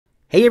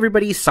Hey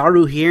everybody,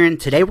 Saru here, and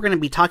today we're going to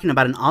be talking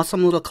about an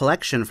awesome little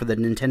collection for the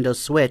Nintendo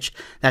Switch.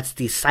 That's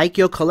the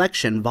PSIKYO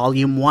Collection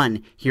Volume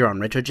 1 here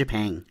on Retro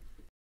Japan.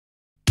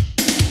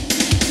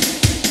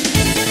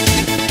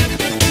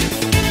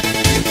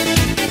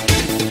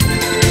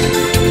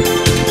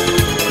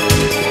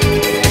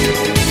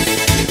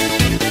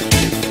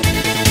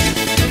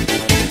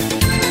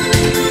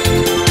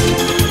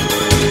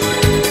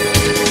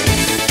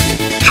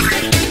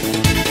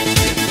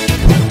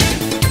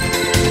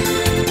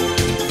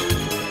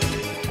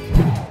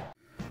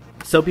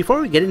 So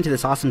before we get into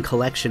this awesome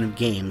collection of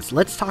games,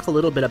 let's talk a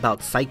little bit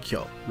about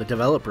PSIKYO, the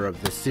developer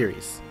of this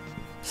series.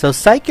 So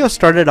PSIKYO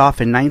started off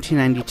in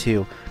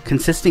 1992,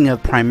 consisting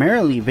of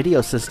primarily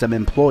video system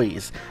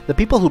employees, the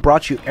people who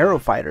brought you Aero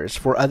Fighters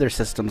for other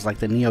systems like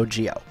the Neo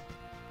Geo.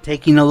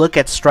 Taking a look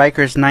at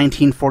Strikers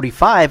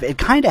 1945, it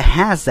kinda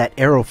has that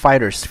Aero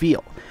Fighters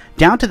feel,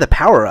 down to the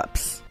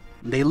power-ups.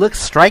 They look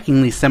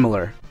strikingly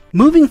similar.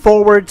 Moving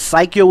forward,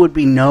 PSIKYO would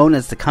be known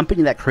as the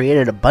company that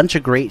created a bunch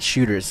of great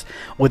shooters,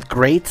 with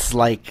greats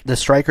like the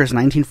Strikers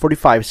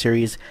 1945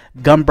 series,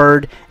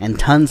 Gunbird, and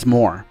tons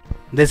more.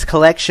 This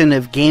collection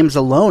of games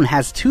alone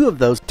has 2 of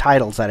those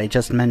titles that I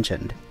just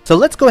mentioned. So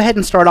let's go ahead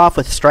and start off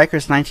with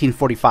Strikers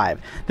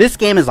 1945. This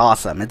game is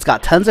awesome. It's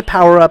got tons of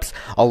power-ups,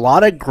 a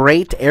lot of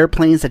great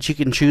airplanes that you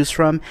can choose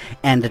from,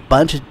 and a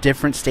bunch of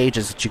different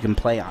stages that you can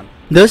play on.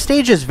 Those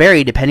stages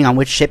vary depending on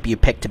which ship you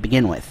pick to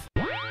begin with.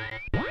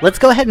 Let's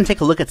go ahead and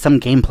take a look at some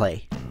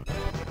gameplay.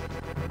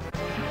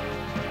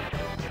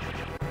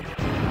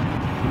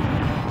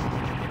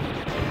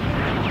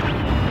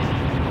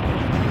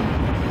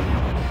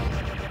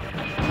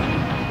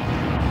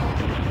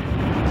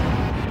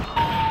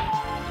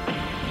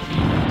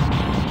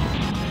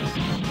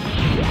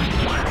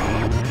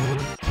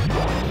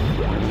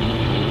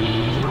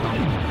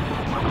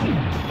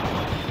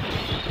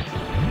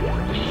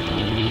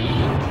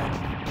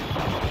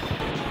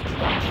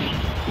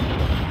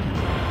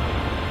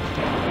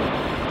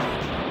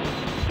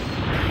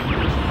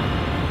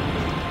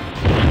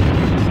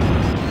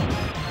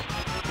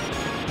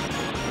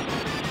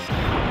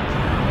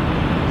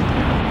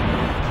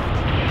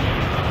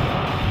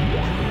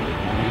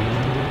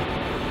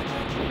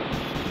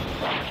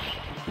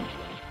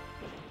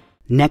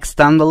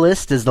 Next on the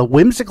list is the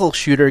whimsical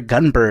shooter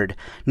Gunbird.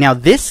 Now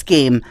this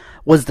game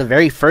was the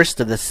very first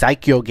of the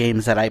PSIKYO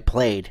games that I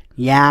played.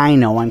 Yeah, I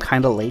know, I'm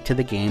kinda late to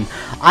the game.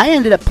 I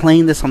ended up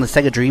playing this on the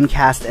Sega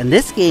Dreamcast, and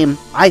this game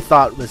I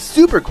thought was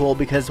super cool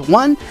because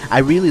 1, I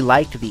really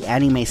liked the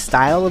anime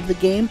style of the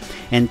game,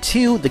 and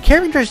 2, the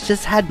characters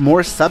just had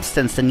more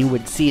substance than you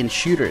would see in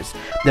shooters.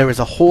 There was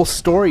a whole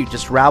story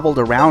just raveled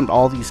around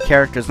all these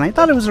characters, and I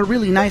thought it was a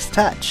really nice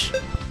touch.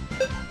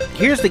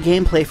 Here's the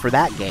gameplay for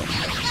that game.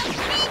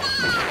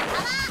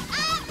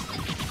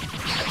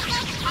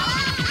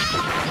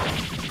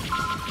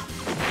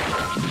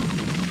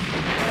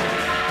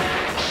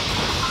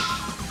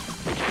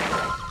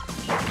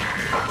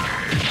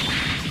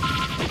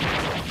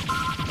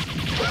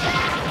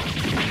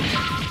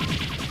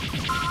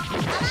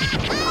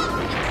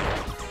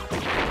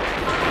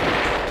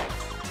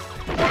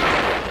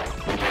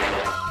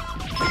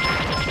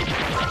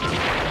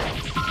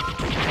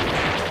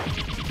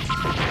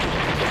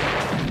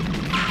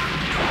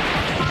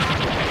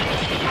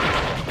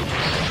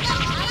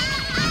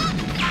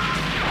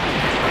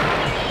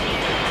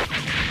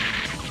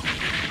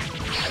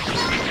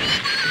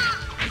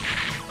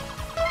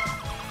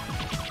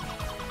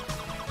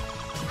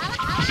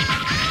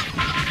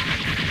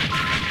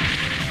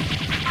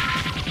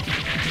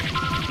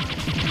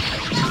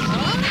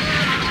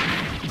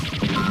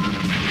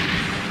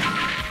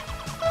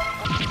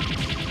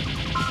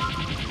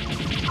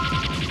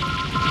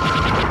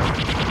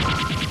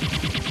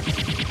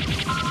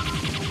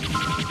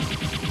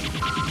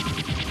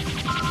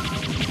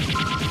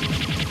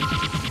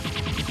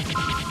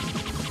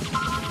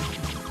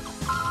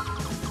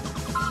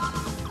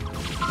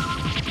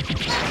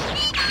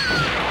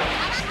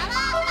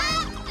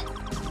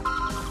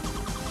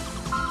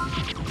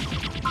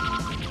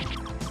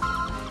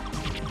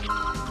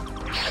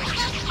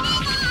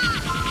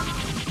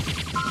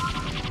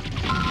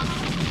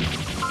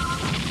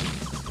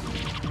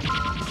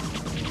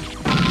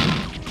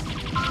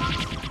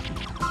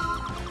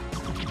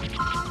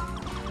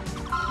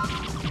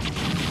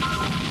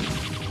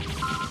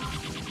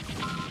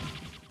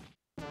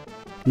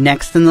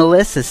 Next in the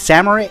list is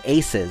Samurai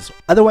Aces,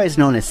 otherwise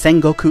known as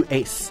Sengoku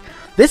Ace.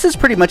 This is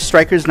pretty much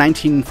Strikers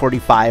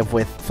 1945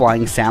 with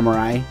flying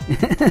samurai.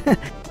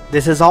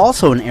 This is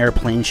also an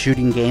airplane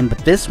shooting game, but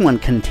this one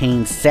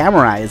contains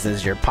samurais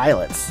as your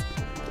pilots.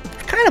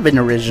 Kind of an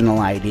original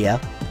idea.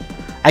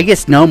 I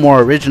guess no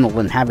more original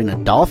than having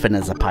a dolphin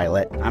as a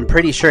pilot. I'm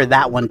pretty sure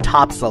that one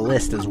tops the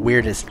list as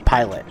weirdest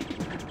pilot.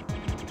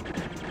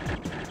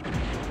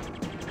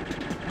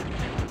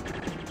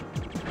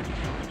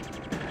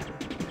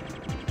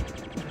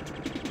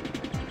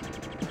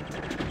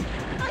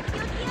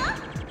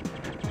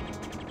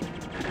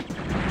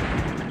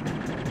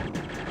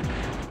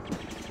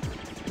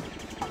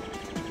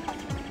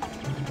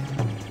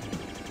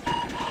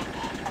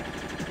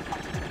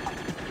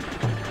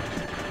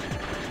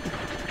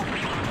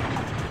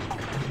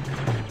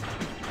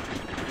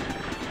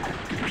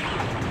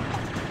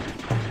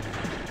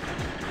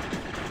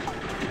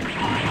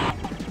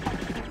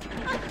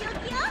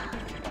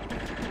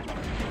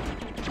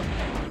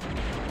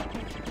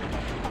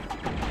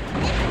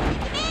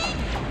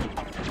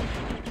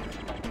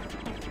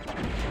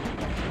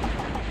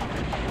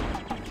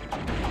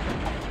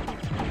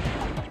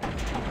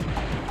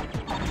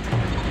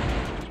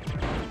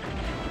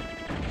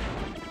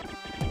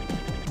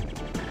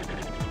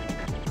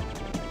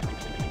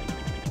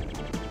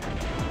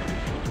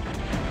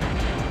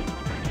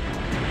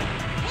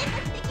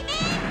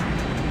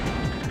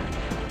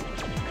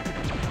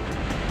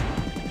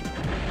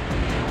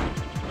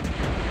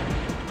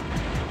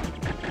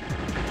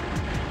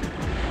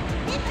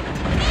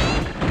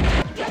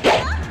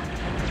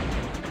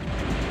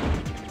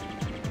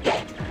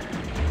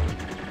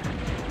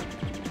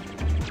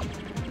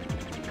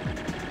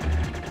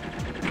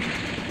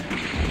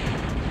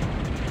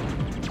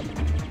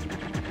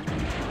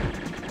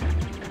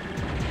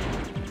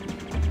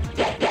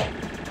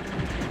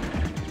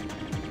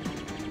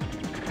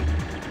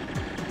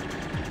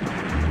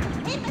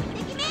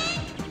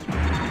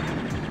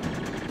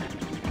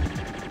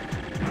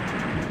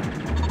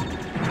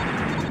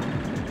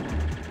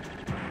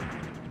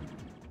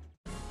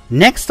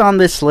 Next on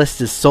this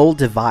list is Soul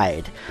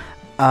Divide.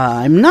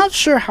 I'm not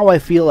sure how I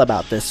feel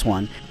about this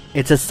one.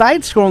 It's a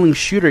side-scrolling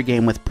shooter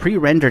game with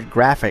pre-rendered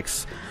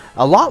graphics,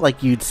 a lot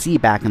like you'd see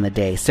back in the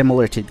day,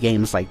 similar to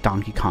games like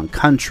Donkey Kong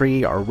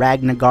Country or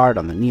Ragnagard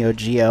on the Neo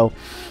Geo.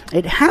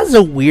 It has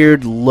a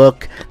weird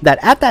look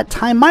that at that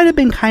time might have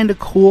been kinda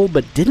cool,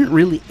 but didn't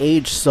really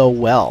age so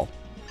well.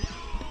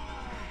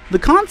 The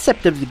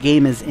concept of the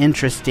game is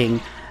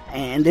interesting,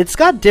 and it's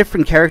got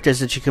different characters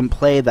that you can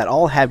play that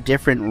all have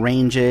different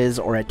ranges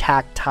or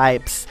attack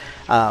types,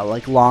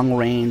 like long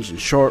range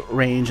and short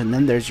range, and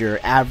then there's your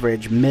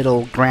average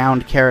middle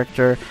ground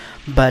character.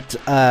 But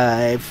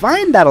I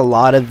find that a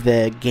lot of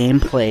the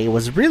gameplay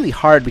was really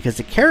hard because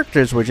the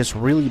characters were just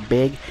really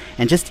big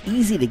and just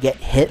easy to get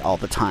hit all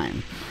the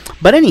time.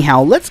 But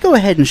anyhow, let's go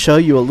ahead and show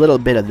you a little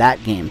bit of that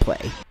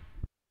gameplay.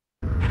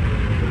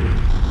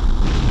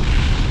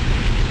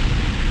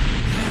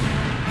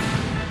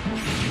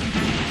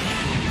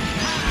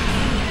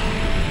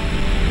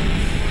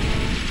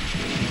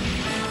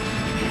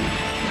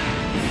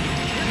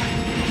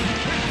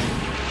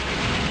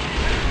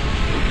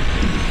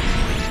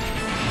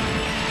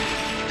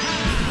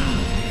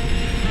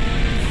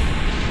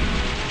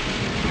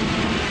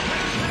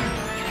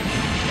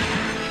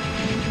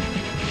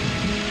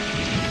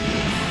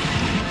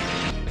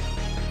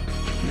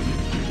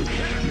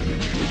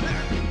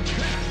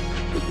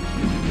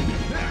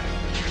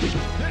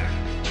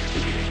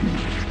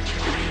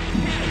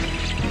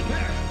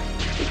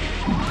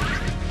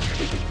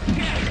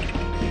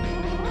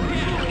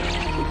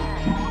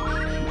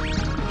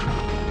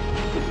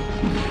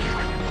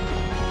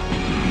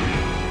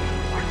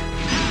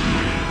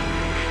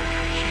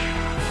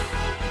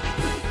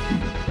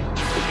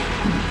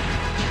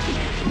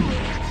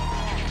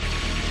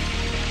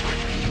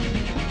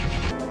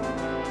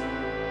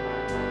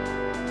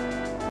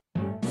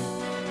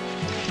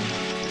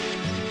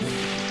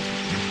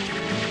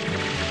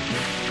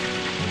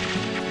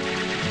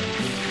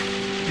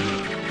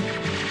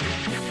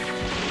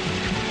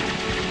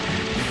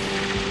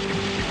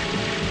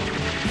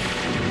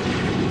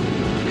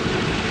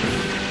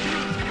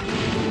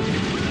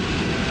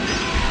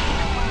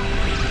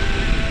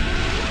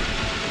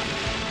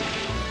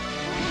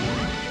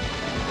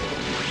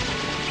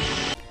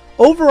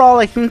 Overall,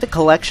 I think the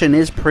collection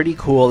is pretty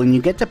cool, and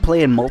you get to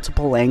play in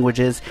multiple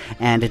languages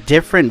and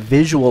different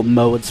visual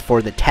modes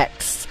for the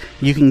texts.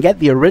 You can get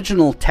the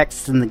original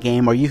text in the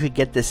game, or you could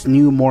get this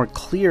new, more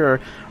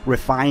clear,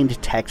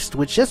 refined text,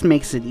 which just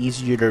makes it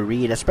easier to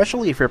read,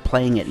 especially if you're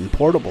playing it in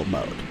portable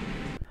mode.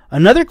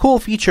 Another cool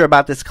feature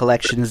about this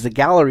collection is the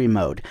gallery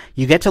mode.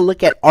 You get to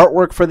look at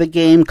artwork for the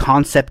game,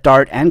 concept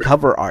art, and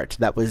cover art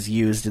that was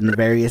used in the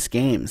various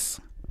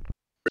games.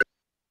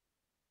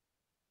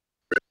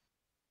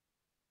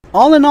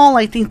 All in all,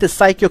 I think the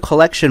PSIKYO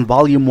Collection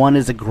Volume 1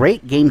 is a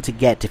great game to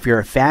get if you're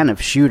a fan of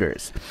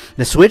shooters.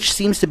 The Switch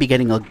seems to be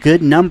getting a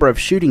good number of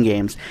shooting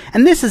games,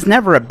 and this is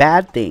never a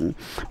bad thing.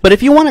 But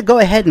if you want to go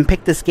ahead and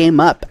pick this game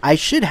up, I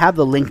should have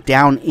the link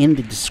down in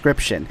the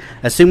description,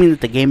 assuming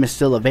that the game is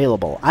still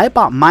available. I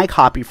bought my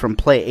copy from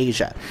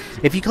Playasia.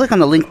 If you click on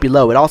the link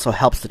below, it also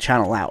helps the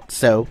channel out,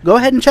 so go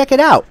ahead and check it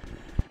out.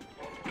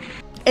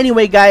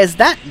 Anyway guys,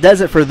 that does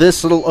it for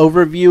this little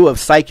overview of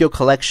PSIKYO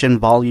Collection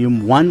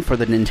Volume 1 for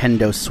the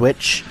Nintendo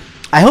Switch.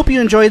 I hope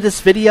you enjoyed this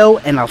video,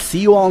 and I'll see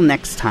you all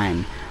next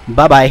time.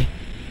 Bye bye.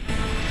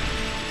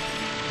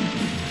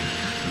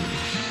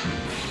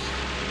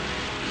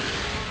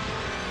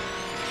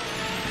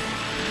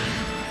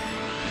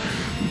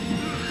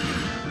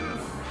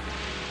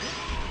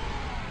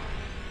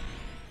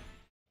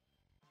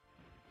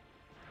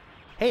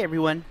 Hey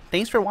everyone,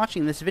 thanks for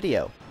watching this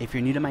video. If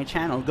you're new to my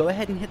channel, go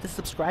ahead and hit the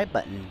subscribe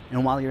button,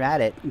 and while you're at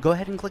it, go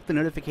ahead and click the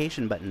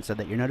notification button so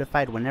that you're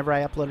notified whenever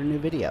I upload a new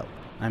video.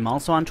 I'm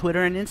also on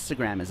Twitter and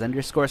Instagram as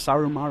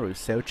 _Saru,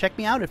 so check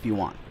me out if you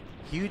want.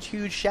 Huge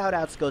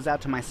shoutouts goes out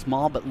to my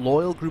small but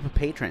loyal group of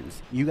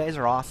patrons. You guys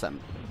are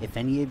awesome. If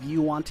any of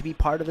you want to be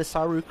part of the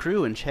Saru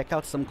crew and check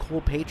out some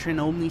cool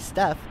patron-only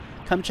stuff,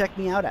 come check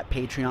me out at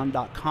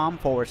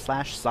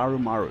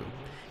patreon.com/Sarumaru.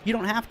 You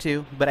don't have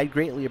to, but I'd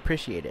greatly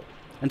appreciate it.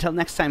 Until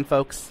next time,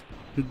 folks,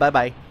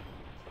 bye-bye.